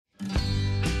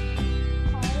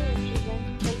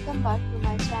welcome back to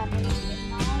my channel.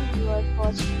 Now you are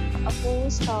watching a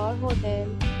 4-star hotel.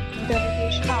 The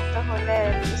location of the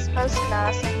hotel is first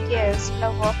class and guests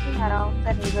love walking around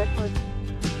the neighborhood.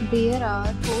 There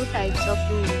are 4 types of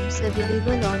rooms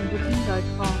available on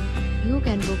booking.com. You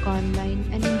can book online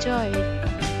and enjoy it.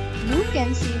 You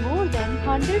can see more than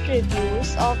 100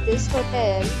 reviews of this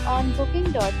hotel on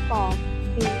booking.com.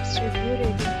 Its review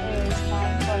rating is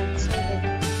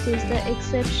 9.7. It is the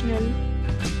exceptional.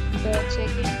 The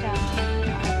check-in time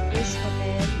at this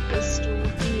hotel is 2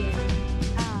 p.m.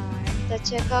 and the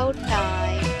checkout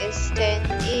time is 10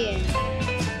 a.m.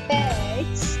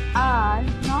 Pets are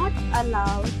not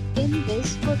allowed in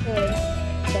this hotel.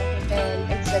 The hotel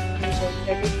accepts major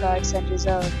credit cards and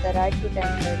reserves the right to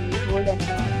temporarily hold an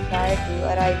amount prior to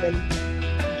arrival.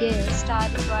 Guests are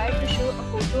required to show a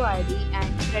photo ID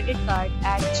and credit card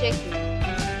at check-in.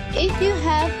 If you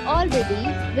have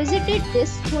already visited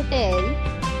this hotel,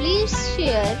 please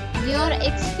share your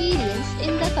experience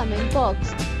in the comment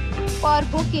box. For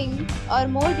booking or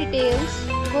more details,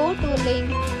 go to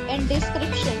link in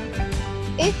description.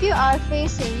 If you are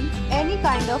facing any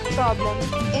kind of problem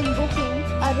in booking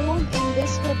a room in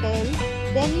this hotel,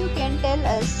 then you can tell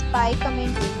us by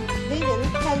commenting. We will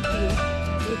help you.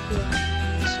 If you are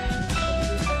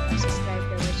subscribe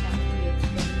to our channel yet,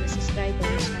 then subscribe to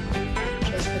our channel and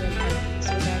press the bell icon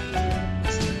so that you don't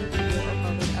miss any video of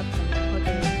our upcoming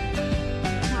hotel.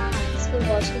 Thanks for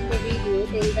watching the video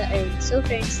till the end. So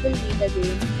friends, will meet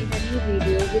again in a new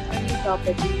video with a new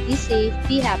property. Be safe,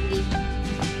 be happy.